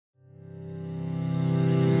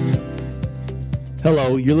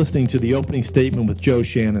Hello, you're listening to the opening statement with Joe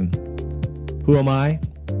Shannon. Who am I?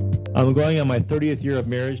 I'm going on my 30th year of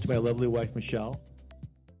marriage to my lovely wife, Michelle.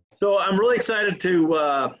 So I'm really excited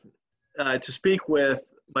to speak with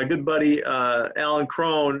my good buddy, Alan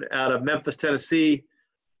Crone out of Memphis, Tennessee.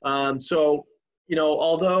 Although,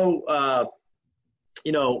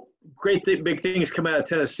 big things come out of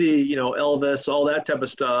Tennessee, Elvis, all that type of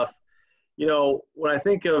stuff. When I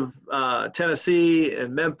think of Tennessee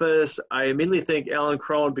and Memphis, I immediately think Alan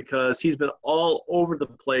Crone because he's been all over the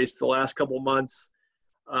place the last couple of months,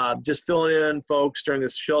 just filling in folks during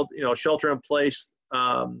this shelter in place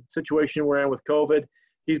situation we're in with COVID.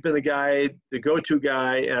 He's been the guy, the go-to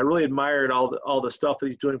guy, and I really admired all the stuff that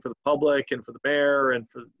he's doing for the public and for the mayor and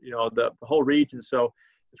for the whole region. So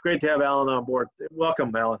it's great to have Alan on board.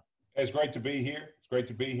 Welcome, Alan. It's great to be here. It's great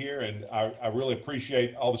to be here, and I really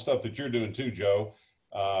appreciate all the stuff that you're doing too, Joe.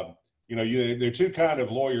 There are two kind of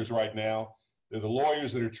lawyers right now. They're the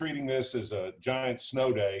lawyers that are treating this as a giant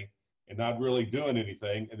snow day and not really doing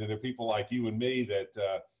anything, and then there are people like you and me that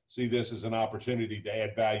see this as an opportunity to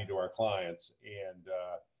add value to our clients. And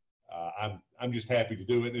I'm just happy to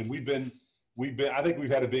do it. And I think we've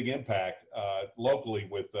had a big impact locally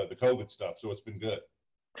with the COVID stuff, so it's been good.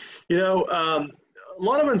 A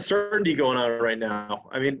lot of uncertainty going on right now.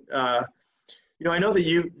 I mean, I know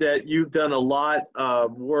that you've done a lot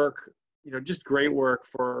of work, just great work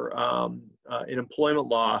for in employment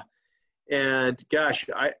law, and gosh,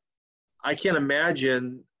 I can't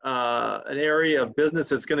imagine an area of business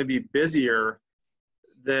that's going to be busier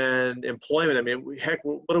than employment. I mean,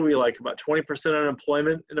 what are we like? About 20%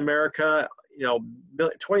 unemployment in America?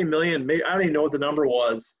 20 million. Maybe I don't even know what the number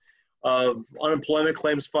was. Of unemployment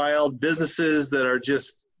claims filed, businesses that are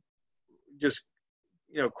just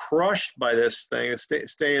crushed by this thing,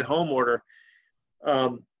 stay-at-home order.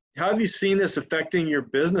 How have you seen this affecting your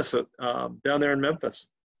business down there in Memphis?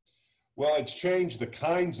 Well, it's changed the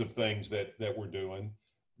kinds of things that we're doing.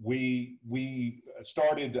 We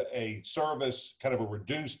started a service, kind of a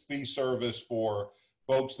reduced fee service for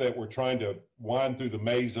folks that were trying to wind through the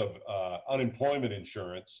maze of unemployment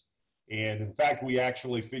insurance. And in fact, we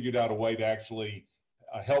actually figured out a way to actually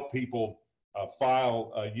help people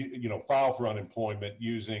file for unemployment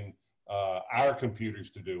using our computers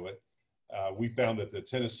to do it. We found that the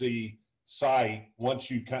Tennessee site,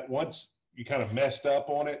 once you kind of messed up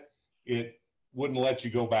on it, it wouldn't let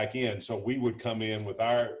you go back in. So we would come in with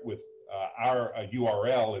our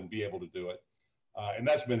URL and be able to do it, and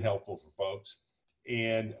that's been helpful for folks.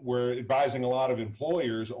 And we're advising a lot of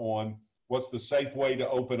employers on what's the safe way to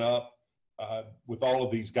open up with all of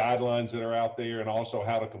these guidelines that are out there, and also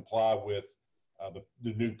how to comply with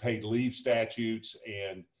the new paid leave statutes,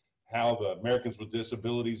 and how the Americans with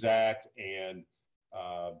Disabilities Act and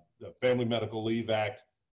the Family Medical Leave Act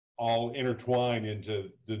all intertwine into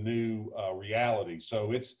the new reality.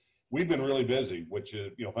 So we've been really busy, which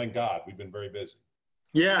is, thank God, we've been very busy.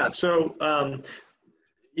 Yeah. So,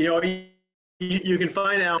 you can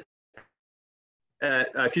find out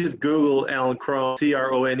if you just Google Alan Crone,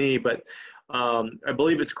 C-R-O-N-E, but I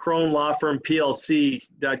believe it's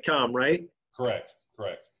CroneLawFirmPLC.com, right? Correct.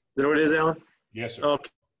 Is that what it is, Alan? Yes, sir.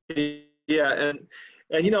 Okay. Yeah. And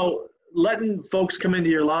letting folks come into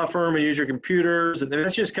your law firm and use your computers, and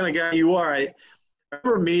that's just kind of guy you are. I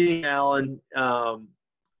remember meeting Alan, a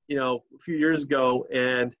few years ago,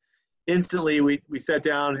 and instantly we sat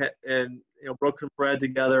down and broke some bread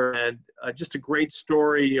together, and just a great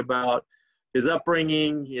story about his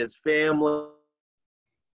upbringing, his family,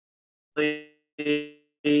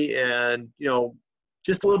 and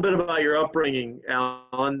just a little bit about your upbringing,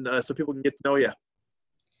 Alan, so people can get to know you.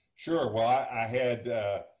 Sure. Well, I had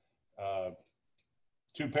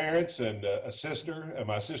two parents and a sister, and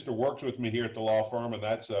my sister works with me here at the law firm, and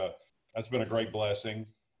that's been a great blessing.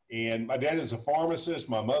 And my dad is a pharmacist,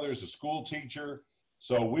 my mother's a school teacher,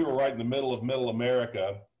 so we were right in the middle of middle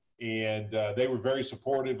America, and they were very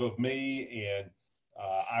supportive of me, and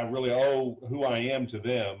I really owe who I am to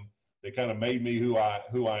them. They kind of made me who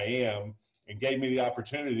I am, and gave me the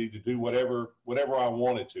opportunity to do whatever I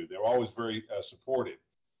wanted to. They were always very supportive.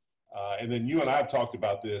 And then you and I have talked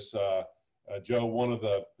about this, Joe. One of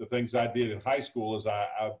the things I did in high school is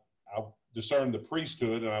I discerned the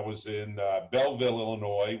priesthood, and I was in Belleville,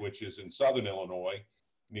 Illinois, which is in southern Illinois,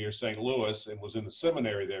 near St. Louis, and was in the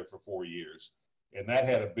seminary there for 4 years. And that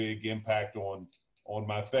had a big impact on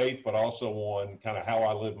my faith, but also on kind of how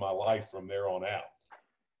I live my life from there on out.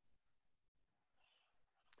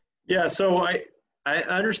 Yeah, so I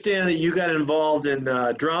understand that you got involved in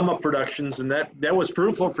drama productions, and that was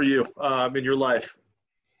fruitful for you in your life.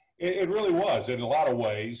 It really was in a lot of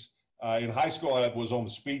ways. In high school, I was on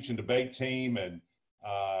the speech and debate team, and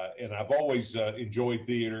and I've always enjoyed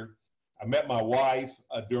theater. I met my wife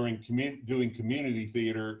during doing community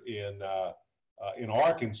theater in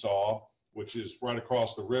Arkansas, which is right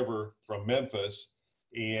across the river from Memphis.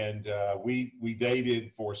 And we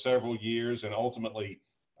dated for several years and ultimately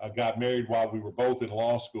got married while we were both in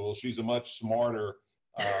law school. She's a much smarter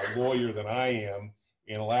lawyer than I am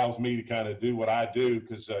and allows me to kind of do what I do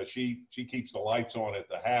because she keeps the lights on at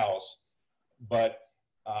the house. But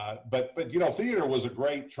you know, theater was a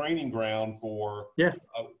great training ground for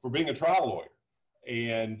being a trial lawyer.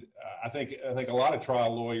 And I think a lot of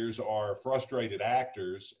trial lawyers are frustrated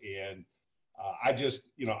actors, and I just,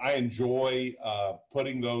 you know, I enjoy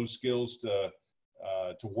putting those skills to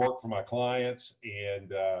work for my clients.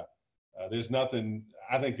 And I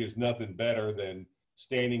think there's nothing better than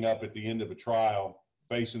standing up at the end of a trial,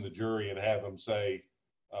 facing the jury, and have them say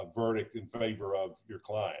a verdict in favor of your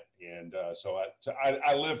client. And so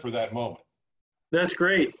I live for that moment. That's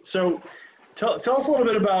great. So tell us a little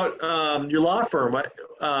bit about your law firm.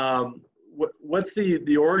 What's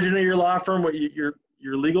the origin of your law firm? What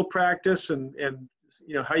your legal practice, and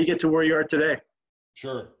you know how you get to where you are today?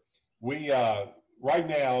 Sure. We right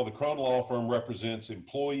now the Crone Law Firm represents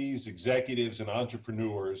employees, executives, and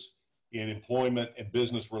entrepreneurs in employment and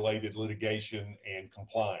business related litigation and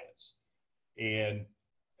compliance. And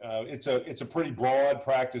it's a pretty broad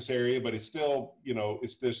practice area, but it's still, you know,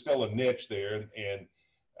 there's still a niche there. And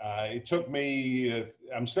it took me,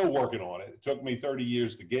 I'm still working on it. It took me 30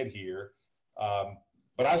 years to get here.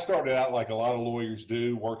 But I started out like a lot of lawyers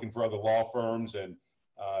do, working for other law firms, and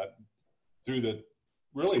through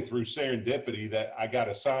serendipity that I got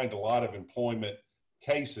assigned a lot of employment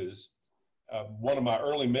cases. One of my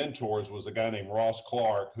early mentors was a guy named Ross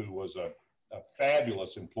Clark, who was a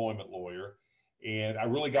fabulous employment lawyer. And I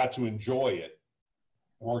really got to enjoy it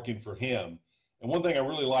working for him. And one thing I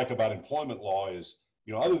really like about employment law is,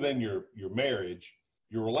 you know, other than your marriage,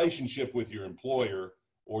 your relationship with your employer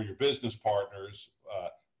or your business partners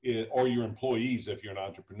or your employees, if you're an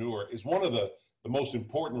entrepreneur, is one of the most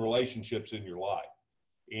important relationships in your life.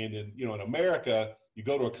 And in America, you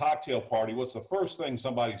go to a cocktail party, what's the first thing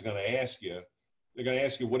somebody's going to ask you? They're going to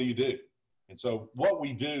ask you, what do you do? And so what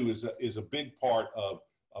we do is a big part of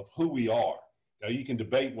who we are. Now, you can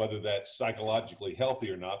debate whether that's psychologically healthy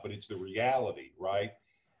or not, but it's the reality, right?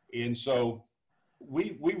 And so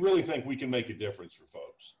we really think we can make a difference for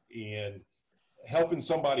folks. And helping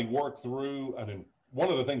somebody work through, one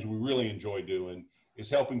of the things we really enjoy doing is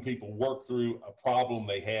helping people work through a problem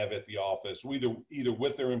they have at the office, either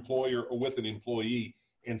with their employer or with an employee,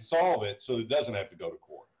 and solve it so it doesn't have to go to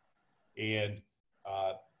court. And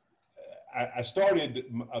I started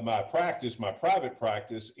my private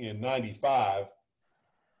practice in 95.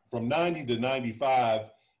 From 90 to 95,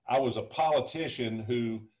 I was a politician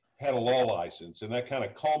who had a law license, and that kind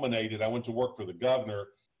of culminated. I went to work for the governor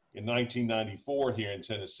in 1994 here in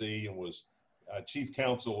Tennessee and was chief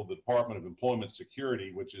counsel of the Department of Employment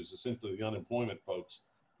Security, which is essentially the unemployment folks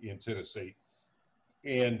in Tennessee.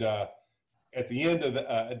 And at the end of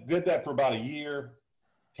I did that for about a year.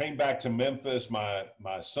 Came back to Memphis. My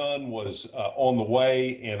son was on the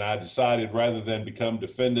way, and I decided rather than become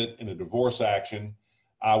defendant in a divorce action,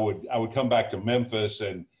 I would come back to Memphis,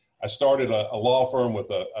 and I started a law firm with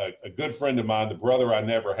a good friend of mine, the brother I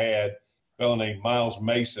never had, a fellow named Miles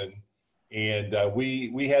Mason, and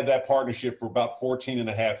we had that partnership for about 14 and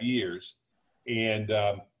a half years, and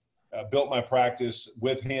built my practice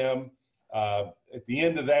with him. At the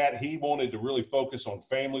end of that, he wanted to really focus on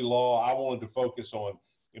family law. I wanted to focus on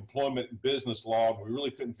employment and business law. And we really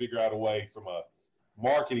couldn't figure out a way from a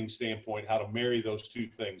marketing standpoint how to marry those two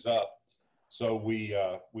things up. So we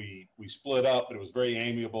split up, but it was very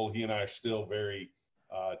amiable. He and I are still very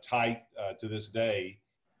tight to this day.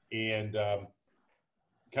 And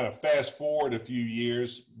kind of fast forward a few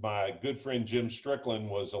years, my good friend Jim Strickland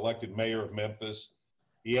was elected mayor of Memphis.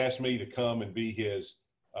 He asked me to come and be his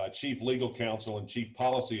chief legal counsel and chief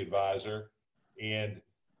policy advisor. And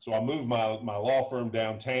so I moved my law firm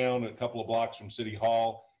downtown a couple of blocks from City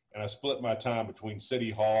Hall, and I split my time between City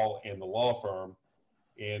Hall and the law firm.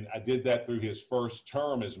 And I did that through his first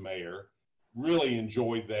term as mayor. Really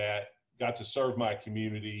enjoyed that, got to serve my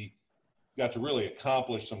community, got to really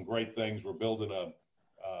accomplish some great things. We're building a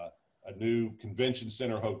new convention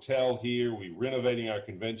center hotel here. We're renovating our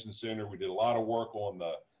convention center. We did a lot of work on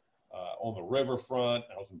the riverfront.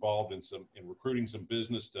 I was involved in recruiting some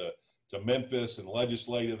business to Memphis and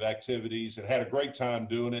legislative activities, and had a great time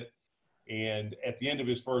doing it. And at the end of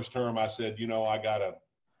his first term, I said,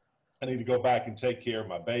 I need to go back and take care of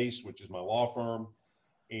my base, which is my law firm.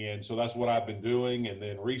 And so that's what I've been doing. And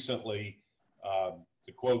then recently,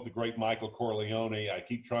 to quote the great Michael Corleone, I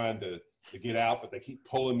keep trying to get out, but they keep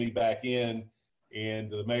pulling me back in.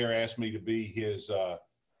 And the mayor asked me to be his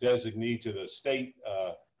designee to the state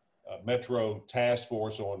Metro Task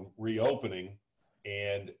Force on reopening.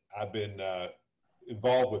 And I've been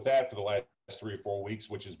involved with that for the last 3 or 4 weeks,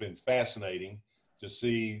 which has been fascinating to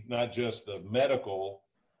see not just the medical,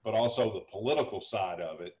 but also the political side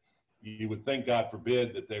of it. You would think, God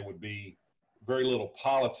forbid, that there would be very little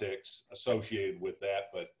politics associated with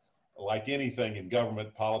that, but like anything in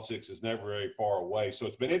government, politics is never very far away. So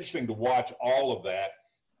it's been interesting to watch all of that.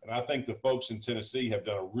 And I think the folks in Tennessee have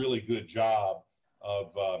done a really good job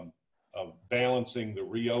of balancing the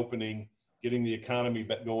reopening, getting the economy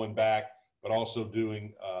going back, but also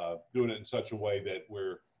doing it in such a way that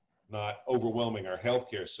we're not overwhelming our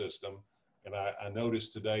healthcare system. And I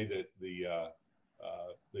noticed today that the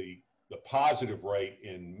positive rate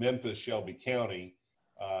in Memphis, Shelby County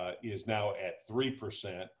is now at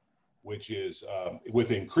 3%, which is with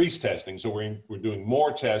increased testing. So we're doing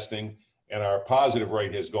more testing, and our positive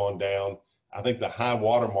rate has gone down. I think the high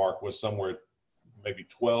water mark was somewhere maybe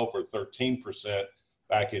 12 or 13%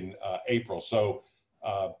 back in April. So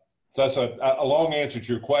that's a long answer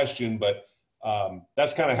to your question, but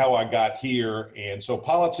that's kind of how I got here. And so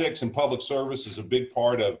politics and public service is a big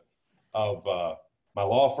part of my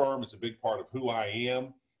law firm. It's a big part of who I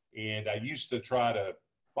am. And I used to try to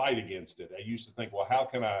fight against it. I used to think, well, how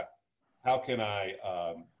can I,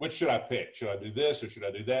 which should I pick? Should I do this or should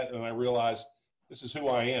I do that? And I realized this is who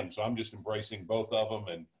I am. So I'm just embracing both of them.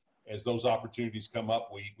 And as those opportunities come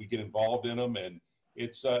up, we get involved in them. And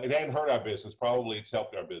it hadn't hurt our business. Probably it's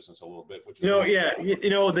helped our business a little bit. Which is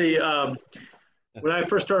when I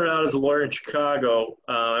first started out as a lawyer in Chicago,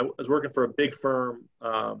 I was working for a big firm.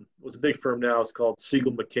 It was a big firm now. It's called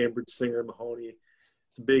Siegel, McCambridge, Singer, Mahoney.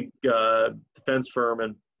 It's a big defense firm,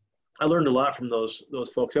 and I learned a lot from those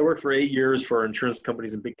folks. I worked for 8 years for insurance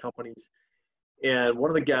companies and big companies, and one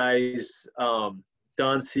of the guys,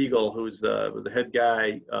 Don Siegel, who's was the head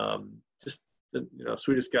guy, just the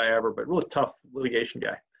sweetest guy ever, but really tough litigation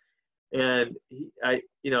guy. And I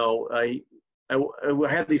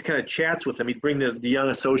had these kind of chats with him. He'd bring the young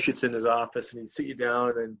associates in his office, and he'd sit you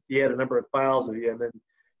down, and he had a number of files with you, and then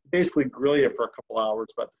basically grill you for a couple hours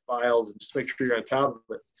about the files and just make sure you're on top of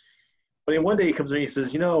it. But then one day he comes to me and he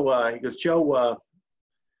says, he goes, Joe,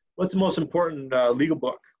 what's the most important legal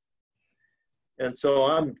book? And so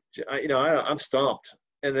I'm stumped.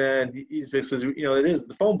 And then he basically says, it is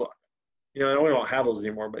the phone book. We don't have those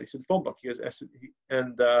anymore, but he said, the phone book. He goes,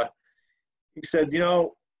 he said, a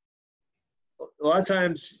lot of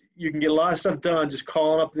times you can get a lot of stuff done just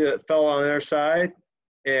calling up the fellow on their side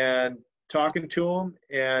and talking to them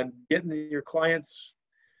and getting your client's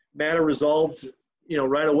matter resolved,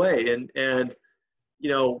 right away, and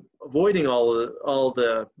avoiding all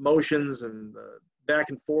the motions and the back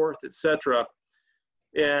and forth, etc.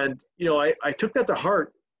 And I took that to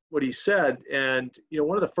heart, what he said. And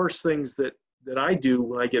one of the first things that I do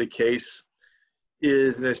when I get a case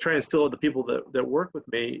is, and I was trying to instill with the people that work with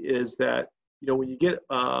me, is that when you get,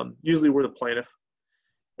 usually we're the plaintiff,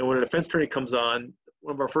 and when a defense attorney comes on,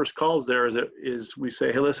 one of our first calls there is we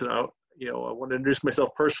say, hey, listen, I want to introduce myself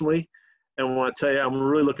personally, and I want to tell you I'm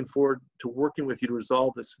really looking forward to working with you to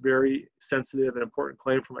resolve this very sensitive and important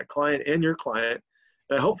claim for my client and your client.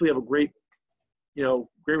 And I hopefully have a great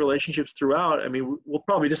relationships throughout. I mean, we'll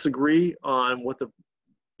probably disagree on what the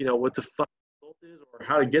final result is or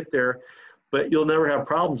how to get there, but you'll never have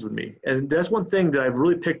problems with me. And that's one thing that I've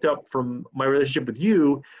really picked up from my relationship with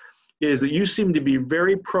you, is that you seem to be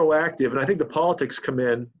very proactive. And I think the politics come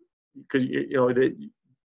in because,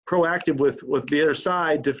 proactive with the other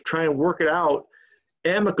side to try and work it out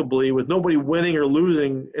amicably with nobody winning or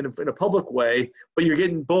losing in a public way, but you're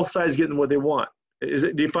getting both sides getting what they want.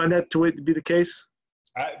 Do you find that to be the case?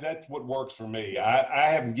 That's what works for me. I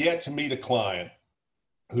have yet to meet a client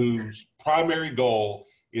whose primary goal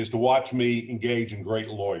is to watch me engage in great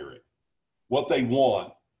lawyering. What they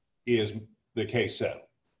want is the case settled.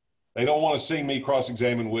 They don't want to see me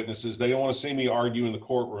cross-examine witnesses. They don't want to see me argue in the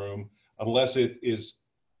courtroom unless it is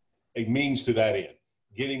a means to that end,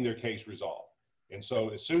 getting their case resolved. And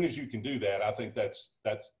so as soon as you can do that, I think that's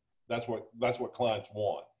what clients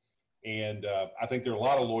want. And I think there are a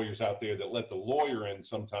lot of lawyers out there that let the lawyer in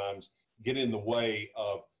sometimes get in the way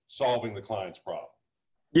of solving the client's problem.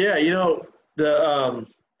 Yeah, the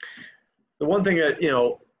one thing that,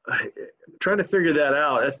 trying to figure that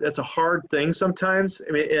out, that's a hard thing sometimes.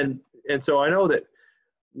 I mean, and so I know that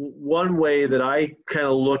one way that I kind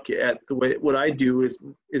of look at what I do is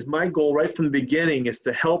my goal right from the beginning is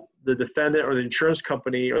to help the defendant or the insurance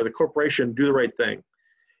company or the corporation do the right thing.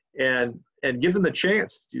 And give them the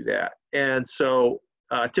chance to do that. And so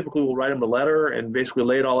typically we'll write them a letter and basically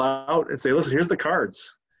lay it all out and say, listen, here's the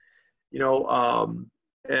cards,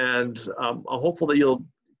 and I'm hopeful that you'll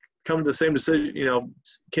come to the same decision,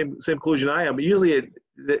 same conclusion I am. But usually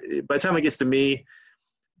by the time it gets to me,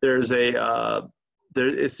 it's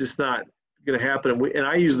just not going to happen. And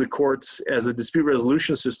I use the courts as a dispute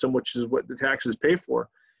resolution system, which is what the taxes pay for.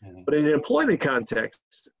 Mm-hmm. But in an employment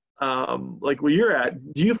context, like where you're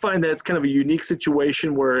at, do you find that it's kind of a unique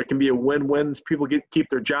situation where it can be a win-win? People keep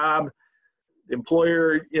their job, the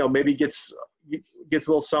employer, maybe gets a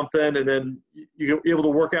little something, and then you're able to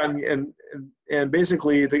work out and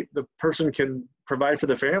basically the person can provide for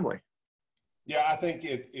the family. Yeah, I think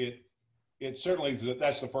it certainly,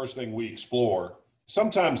 that's the first thing we explore.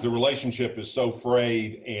 Sometimes the relationship is so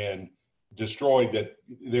frayed and destroyed that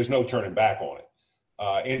there's no turning back on it.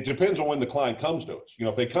 And it depends on when the client comes to us.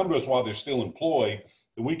 If they come to us while they're still employed,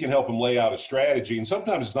 then we can help them lay out a strategy. And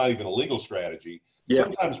sometimes it's not even a legal strategy. Yeah.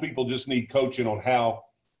 Sometimes people just need coaching on how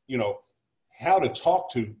to talk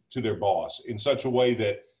to their boss in such a way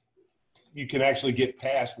that you can actually get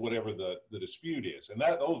past whatever the dispute is. And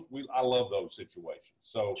I love those situations.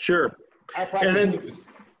 So sure. I practice.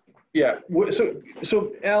 Yeah.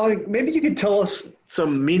 So Alan, maybe you could tell us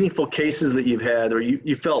some meaningful cases that you've had, or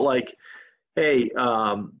you felt like, hey,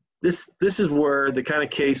 this is where the kind of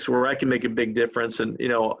case where I can make a big difference. And,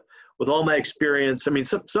 with all my experience, I mean,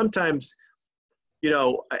 sometimes,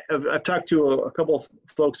 I've talked to a couple of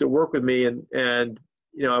folks that work with me and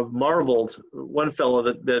I've marveled. One fellow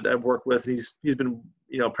that I've worked with, he's been,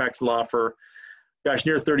 practicing law for,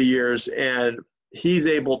 near 30 years. And he's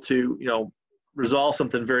able to, resolve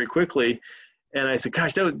something very quickly. And I said,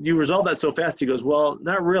 gosh, you resolved that so fast. He goes, well,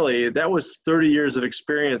 not really. That was 30 years of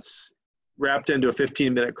experience wrapped into a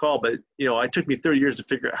 15-minute call. But, it took me 30 years to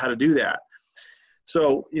figure out how to do that.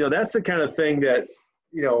 So, that's the kind of thing that,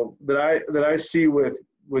 that I see with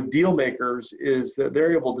deal makers, is that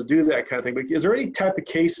they're able to do that kind of thing. But is there any type of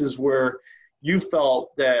cases where you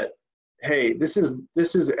felt that, hey, this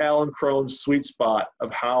is Alan Crone's sweet spot of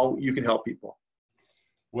how you can help people?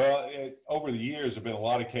 Well, over the years, there have been a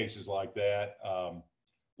lot of cases like that.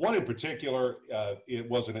 One in particular, it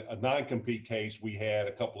was a non-compete case we had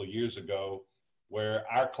a couple of years ago where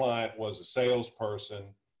our client was a salesperson.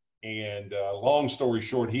 And long story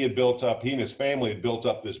short, he and his family had built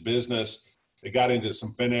up this business. They got into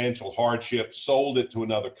some financial hardship, sold it to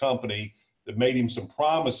another company that made him some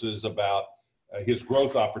promises about his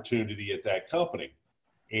growth opportunity at that company.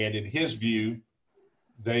 And in his view,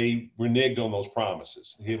 they reneged on those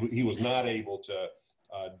promises. He was not able to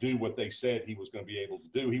do what they said he was going to be able to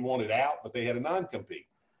do. He wanted out, but they had a non-compete.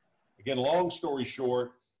 Again, long story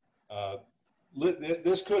short,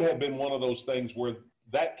 this could have been one of those things where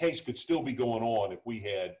that case could still be going on if we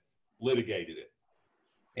had litigated it.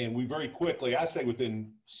 And we very quickly, I say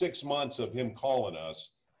within 6 months of him calling us,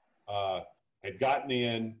 had gotten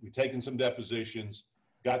in, we'd taken some depositions,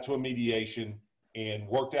 got to a mediation, and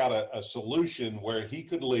worked out a solution where he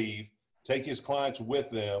could leave, take his clients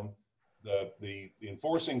with them. The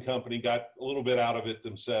enforcing company got a little bit out of it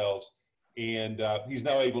themselves, and he's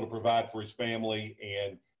now able to provide for his family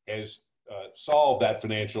and has solved that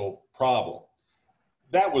financial problem.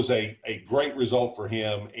 That was a great result for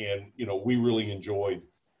him, and we really enjoyed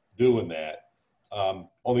doing that.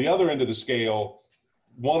 On the other end of the scale,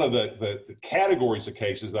 one of the categories of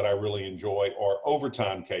cases that I really enjoy are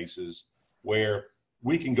overtime cases, where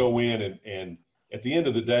we can go in and at the end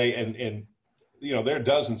of the day, and there are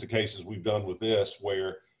dozens of cases we've done with this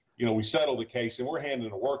where, we settle the case and we're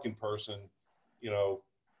handing a working person, $5,000,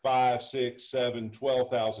 $6,000, $7,000,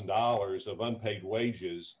 $12,000 of unpaid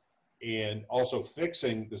wages, and also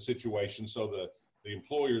fixing the situation so the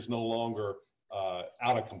employer is no longer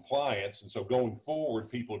out of compliance. And so going forward,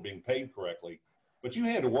 people are being paid correctly. But you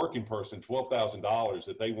hand a working person $12,000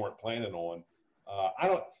 that they weren't planning on.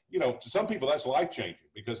 To some people that's life-changing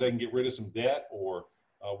because they can get rid of some debt or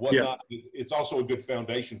whatnot. Yeah. It's also a good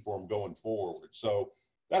foundation for them going forward. So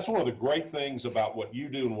that's one of the great things about what you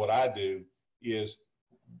do and what I do is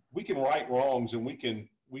we can right wrongs and we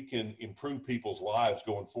can improve people's lives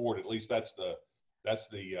going forward. At least that's the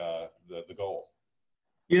goal.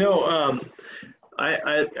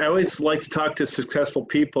 I always like to talk to successful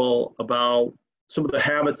people about some of the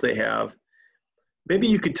habits they have. Maybe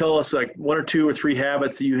you could tell us like 1 or 2 or 3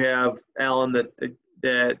 habits that you have, Alan,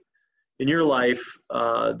 that in your life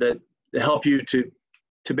that help you to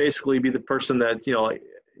basically be the person that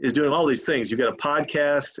is doing all these things. You've got a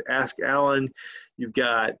podcast, Ask Alan. You've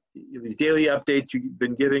got these daily updates you've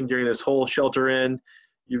been giving during this whole shelter in.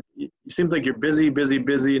 It seems like you're busy,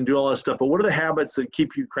 and do all that stuff. But what are the habits that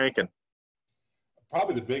keep you cranking?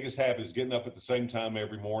 probably the biggest habit is getting up at the same time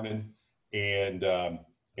every morning and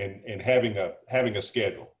having a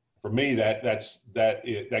schedule. For me,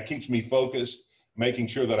 that keeps me focused, making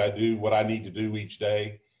sure that I do what I need to do each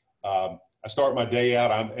day. I start my day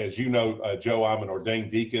out. As you know, Joe, I'm an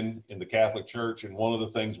ordained deacon in the Catholic Church, and one of the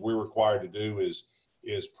things we're required to do is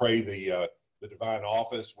pray the Divine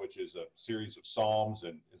Office, which is a series of psalms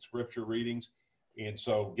and scripture readings. And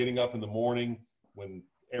so, getting up in the morning when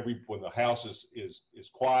the house is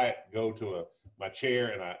quiet, go to my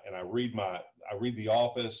chair and I read the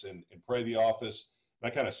office and pray the office.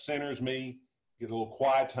 That kind of centers me. Get a little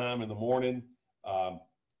quiet time in the morning.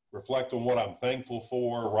 Reflect on what I'm thankful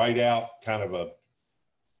for, write out kind of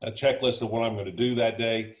a checklist of what I'm going to do that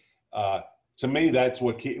day. To me, that's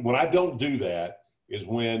when I don't do that is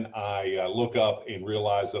when I look up and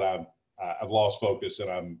realize that I've lost focus and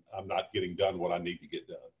I'm not getting done what I need to get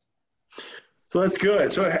done. So that's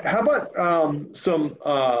good. So how about some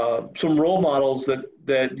role models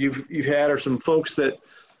that you've had, or some folks that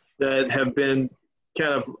have been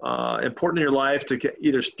kind of important in your life to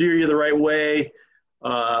either steer you the right way,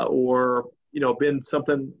 or been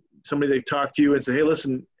somebody that talked to you and said, hey,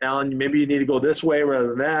 listen, Alan, maybe you need to go this way rather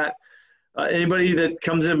than that. Anybody that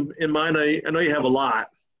comes in mind? I know you have a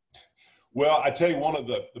lot. Well, I tell you, one of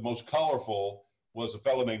the most colorful was a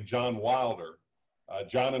fellow named John Wilder.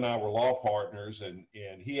 John and I were law partners, and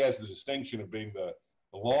he has the distinction of being the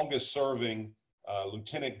longest serving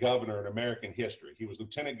lieutenant governor in American history. He was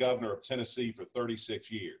lieutenant governor of Tennessee for 36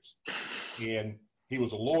 years. And he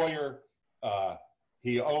was a lawyer.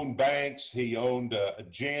 He owned banks. He owned a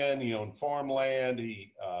gin. He owned farmland.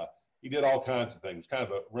 He did all kinds of things, kind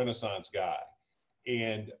of a Renaissance guy.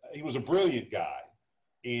 And he was a brilliant guy.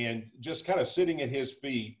 And just kind of sitting at his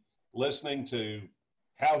feet, listening to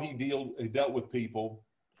how he dealt with people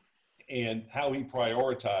and how he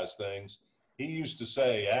prioritized things. He used to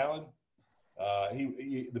say, Alan,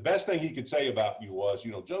 the best thing he could say about you was,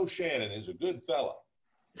 Joe Shannon is a good fella.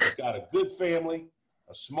 He's got a good family,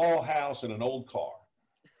 a small house, and an old car.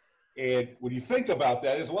 And when you think about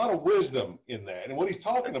that, there's a lot of wisdom in that. And what he's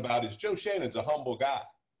talking about is Joe Shannon's a humble guy.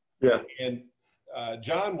 Yeah. And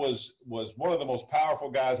John was one of the most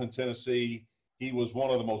powerful guys in Tennessee. He was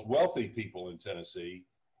one of the most wealthy people in Tennessee.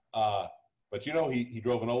 But he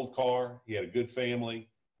drove an old car, he had a good family,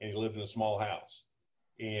 and he lived in a small house.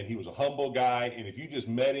 And he was a humble guy. And if you just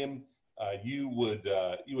met him, you would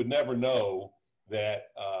never know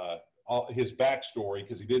that his backstory,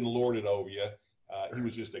 because he didn't lord it over you. He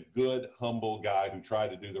was just a good, humble guy who tried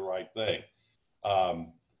to do the right thing.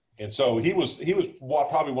 And so he was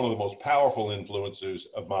probably one of the most powerful influences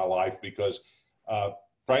of my life because,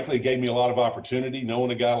 frankly, it gave me a lot of opportunity.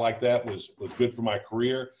 Knowing a guy like that was good for my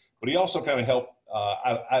career. But he also kind of helped.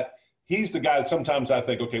 He's the guy that sometimes I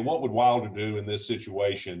think, okay, what would Wilder do in this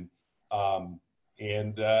situation?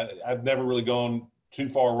 And I've never really gone too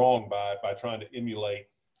far wrong by trying to emulate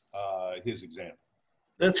his example.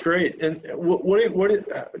 That's great. And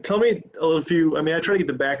tell me a little few. I mean, I try to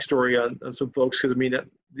get the backstory on some folks because, I mean,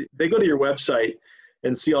 they go to your website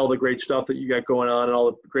and see all the great stuff that you got going on and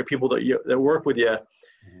all the great people that work with you.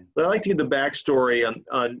 Mm-hmm. But I like to get the backstory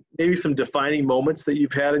on maybe some defining moments that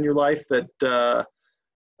you've had in your life that kind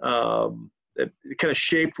of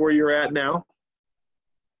shaped where you're at now.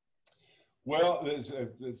 Well,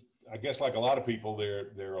 I guess like a lot of people,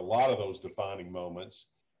 there are a lot of those defining moments.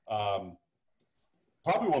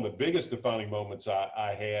 Probably one of the biggest defining moments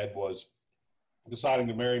I had was deciding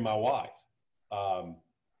to marry my wife.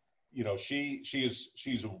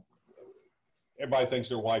 Everybody thinks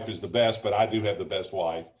their wife is the best, but I do have the best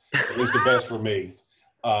wife. At least the best for me.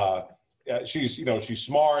 She's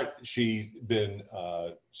smart. She's been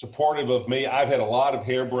supportive of me. I've had a lot of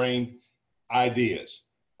harebrained ideas.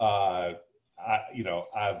 I've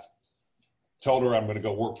told her I'm going to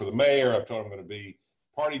go work for the mayor. I've told her I'm going to be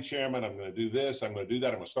party chairman. I'm going to do this. I'm going to do that.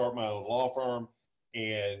 I'm going to start my own law firm.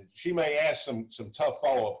 And she may ask some tough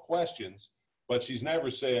follow-up questions, but she's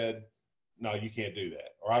never said, no, you can't do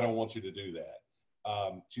that, or I don't want you to do that.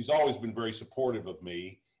 She's always been very supportive of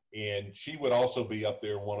me. And she would also be up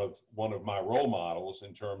there one of my role models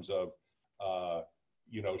in terms of,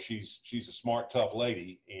 she's a smart, tough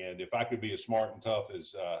lady. And if I could be as smart and tough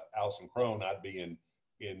as Allison Crone, I'd be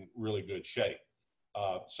in really good shape.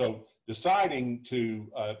 So deciding to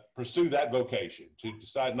pursue that vocation, to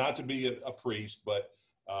decide not to be a priest, but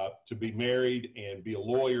to be married and be a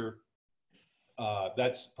lawyer,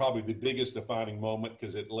 that's probably the biggest defining moment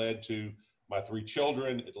because it led to my 3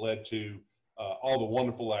 children. It led to all the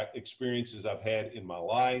wonderful experiences I've had in my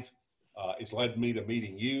life. It's led me to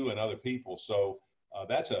meeting you and other people. So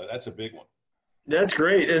that's a big one. That's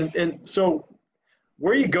great. And so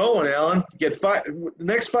Where are you going, Alan? Get the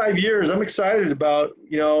next 5 years. I'm excited about,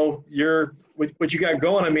 what you got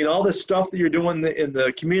going. I mean, all this stuff that you're doing in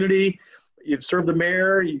the community. You've served the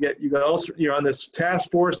mayor. You got also, you're on this task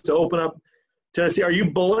force to open up Tennessee. Are you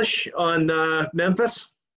bullish on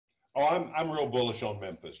Memphis? Oh, I'm real bullish on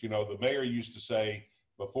Memphis. The mayor used to say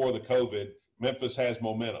before the COVID, Memphis has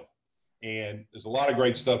momentum. And there's a lot of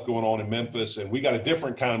great stuff going on in Memphis, and we got a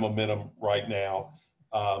different kind of momentum right now.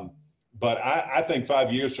 But I think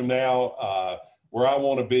 5 years from now, where I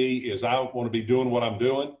want to be is I want to be doing what I'm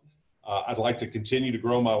doing. I'd like to continue to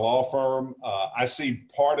grow my law firm. I see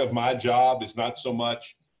part of my job is not so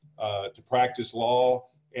much to practice law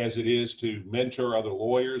as it is to mentor other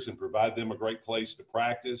lawyers and provide them a great place to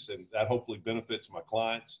practice, and that hopefully benefits my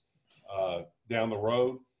clients down the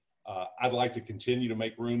road. I'd like to continue to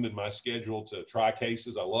make room in my schedule to try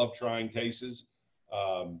cases. I love trying cases.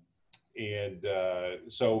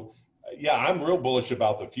 Yeah, I'm real bullish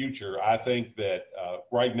about the future. I think that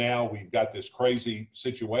right now we've got this crazy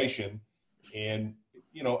situation, and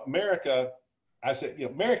America. I said,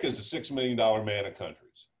 America is a $6 million man of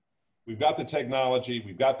countries. We've got the technology,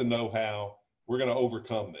 we've got the know-how. We're going to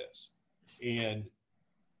overcome this, and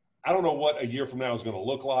I don't know what a year from now is going to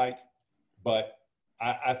look like, but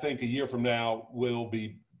I think a year from now we'll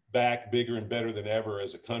be back bigger and better than ever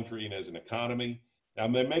as a country and as an economy. Now,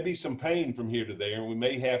 there may be some pain from here to there, and we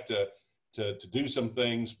may have to do some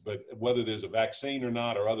things, but whether there's a vaccine or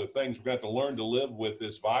not or other things, we're going to have to learn to live with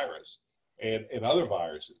this virus and other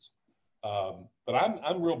viruses. But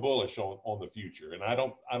I'm real bullish on the future, and I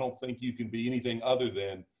don't think you can be anything other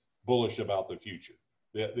than bullish about the future.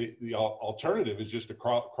 The alternative is just to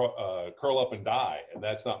curl up and die, and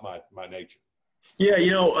that's not my nature. Yeah,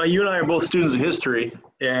 you and I are both students of history,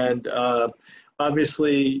 and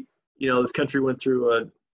obviously, this country went through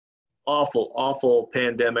an awful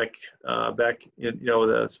pandemic back in,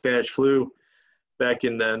 the Spanish flu back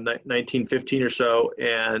in the 1915 or so,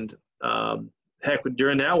 and heck,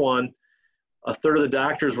 during that one, a third of the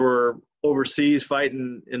doctors were overseas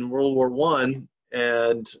fighting in World War I,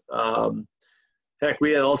 and heck,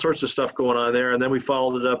 we had all sorts of stuff going on there, and then we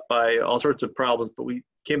followed it up by all sorts of problems, but we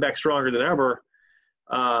came back stronger than ever.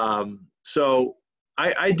 So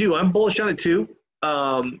I'm bullish on it too.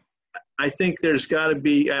 I think there's got to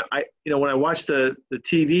be, when I watch the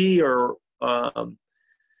TV or the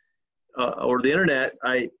internet,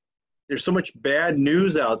 there's so much bad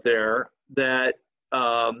news out there that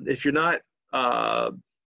if you're not,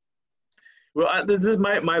 this is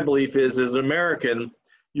my belief is as an American,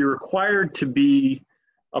 you're required to be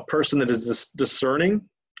a person that is discerning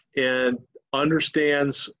and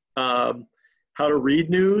understands how to read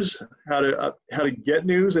news, how to get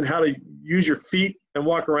news, and how to use your feet and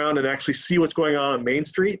walk around and actually see what's going on Main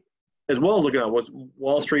Street, as well as looking at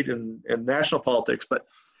Wall Street and national politics. But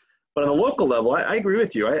on the local level, I agree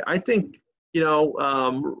with you. I think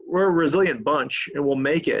we're a resilient bunch and we'll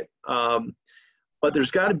make it. But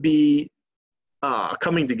there's got to be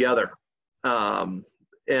coming together, and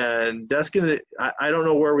that's gonna. I don't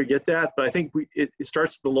know where we get that, but I think it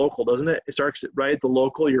starts at the local, doesn't it? It starts right at the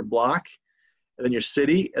local, your block, and then your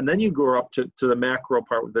city, and then you go up to the macro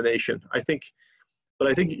part with the nation. I think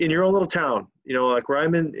in your own little town, like where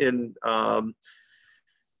I'm in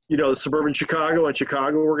the suburban Chicago, we're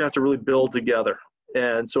gonna have to really build together.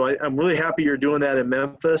 And so I'm really happy you're doing that in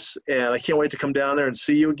Memphis, and I can't wait to come down there and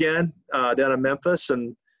see you again down in Memphis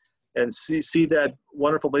and see that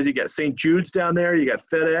wonderful place. You got St. Jude's down there, you got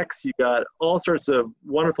FedEx, you got all sorts of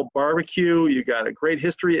wonderful barbecue, you got a great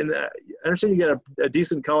history, and I understand you got a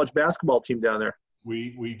decent college basketball team down there.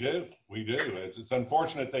 We do. It's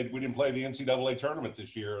unfortunate we didn't play the NCAA tournament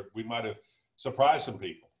this year. We might have surprised some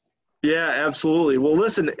people. Yeah, absolutely. Well,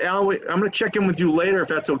 listen, Alan, I'm going to check in with you later if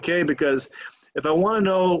that's okay, because if I want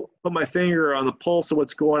to put my finger on the pulse of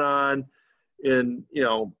what's going on in,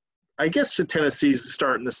 I guess Tennessee's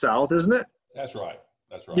starting the South, isn't it? That's right.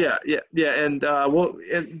 Yeah. And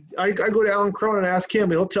I go to Alan Crone and ask him,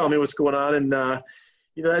 and he'll tell me what's going on. And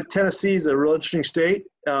that Tennessee is a real interesting state.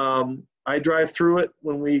 I drive through it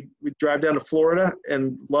when we drive down to Florida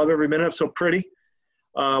and love every minute. It's so pretty.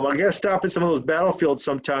 I got to stop at some of those battlefields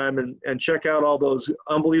sometime and check out all those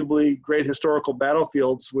unbelievably great historical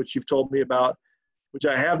battlefields, which you've told me about, which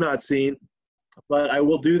I have not seen, but I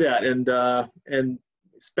will do that and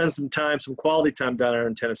spend some quality time down there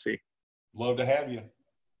in Tennessee. Love to have you.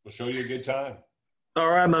 We'll show you a good time. All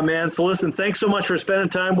right, my man. So listen, thanks so much for spending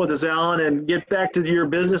time with us, Alan, and get back to your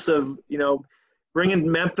business of,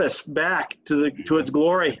 bringing Memphis back to its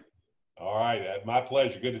glory. All right. My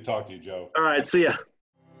pleasure. Good to talk to you, Joe. All right. See ya.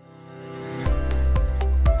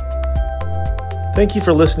 Thank you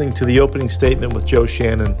for listening to the opening statement with Joe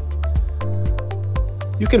Shannon.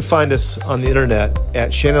 You can find us on the internet at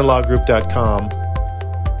shannonlawgroup.com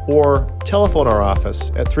or telephone our office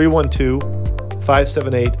at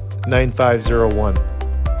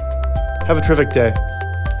 312-578-9501. Have a terrific day.